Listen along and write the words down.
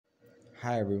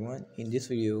Hi everyone, in this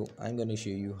video I'm going to show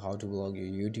you how to log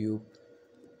your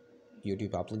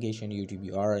YouTube application, YouTube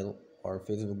URL or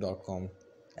facebook.com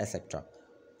etc.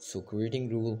 So creating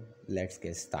rule, let's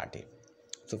get started.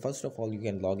 So first of all, you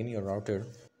can log in your router,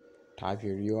 type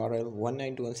your URL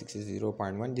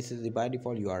 192.168.0.1. This is the by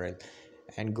default URL,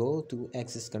 and go to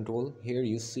access control. Here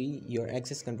you see your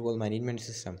access control management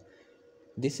system.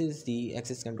 This is the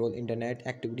access control internet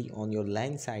activity on your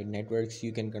line side networks.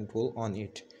 You can control on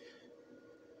it.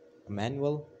 A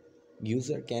manual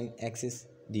user can access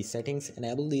the settings,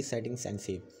 enable these settings and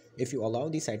save. If you allow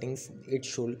the settings, it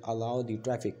should allow the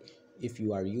traffic. If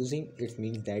you are using, it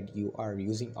means that you are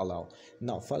using allow.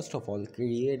 Now first of all,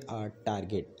 create a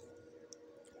target.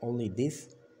 Only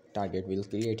this target will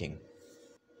creating.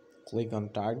 Click on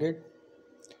target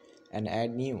and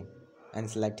add new and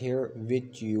select here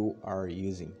which you are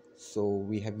using. So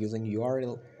we have using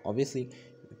URL, obviously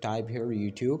type here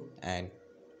YouTube and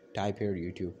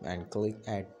click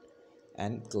add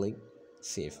and click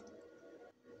save.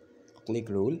 Click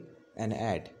rule and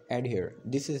add here.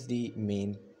 This is the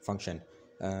main function.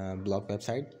 Block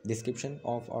website description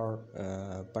of our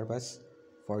purpose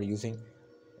for using,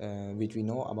 which we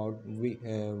know about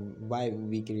why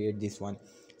we create this one.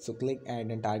 So click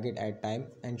add and target add time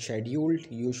and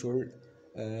scheduled. You should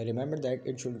remember that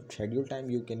it should schedule time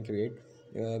you can create.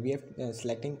 We have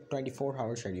selecting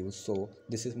 24-hour schedules, so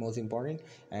this is most important.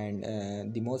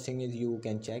 And the most thing is you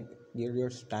can check your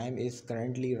time is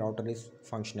currently router is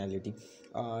functionality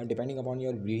depending upon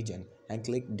your region, and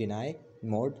click deny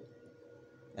mode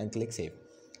and click save.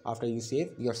 After you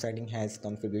save, your setting has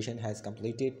configuration has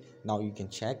completed. Now you can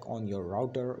check on your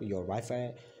router, your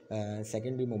Wi-Fi,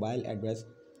 secondary mobile address,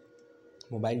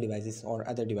 mobile devices or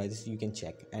other devices. You can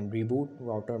check and reboot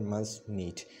router must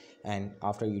need. And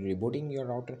after you rebooting your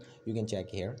router, you can check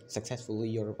here successfully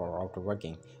your router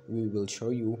working. We will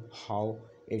show you how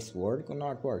it's work or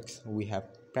not works. We have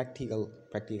practical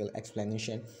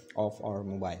explanation of our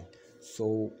mobile.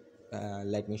 So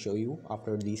let me show you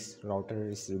after this router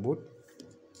is reboot.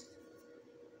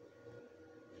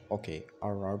 Okay,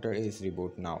 our router is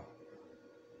reboot now,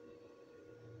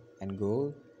 and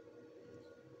go.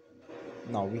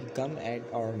 Now we come at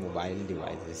our mobile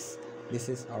devices. This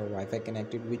is our Wi-Fi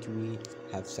connected, which we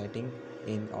have setting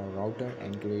in our router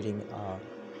and creating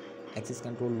access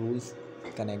control rules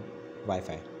connect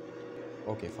Wi-Fi.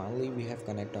 Okay, finally we have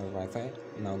connect our Wi-Fi.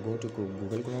 Now go to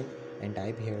Google Chrome and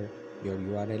type here your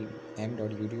URL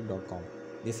m.youtube.com.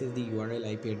 This is the URL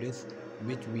IP address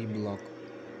which we block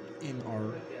in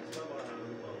our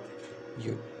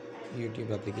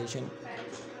YouTube application.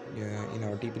 In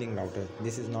our TP-Link router.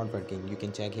 This is not working. You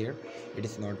can check here, it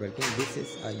is not working. This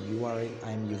is a URL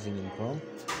I am using in Chrome.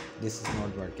 This is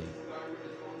not working,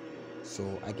 so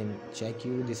I can check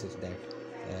you. This is that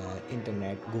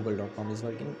internet google.com is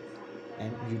working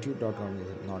and youtube.com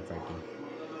is not working.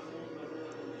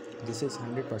 This is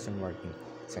 100% working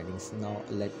settings. Now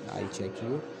let I check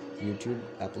you YouTube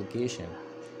application,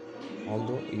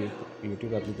 although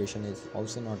YouTube application is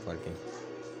also not working.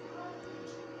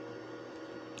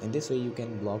 In this way you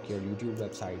can block your YouTube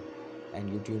website and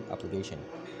YouTube application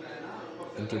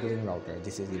in TP-Link router.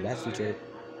 This is the best feature.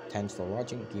 Thanks for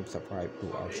watching. Keep subscribed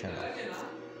to our channel.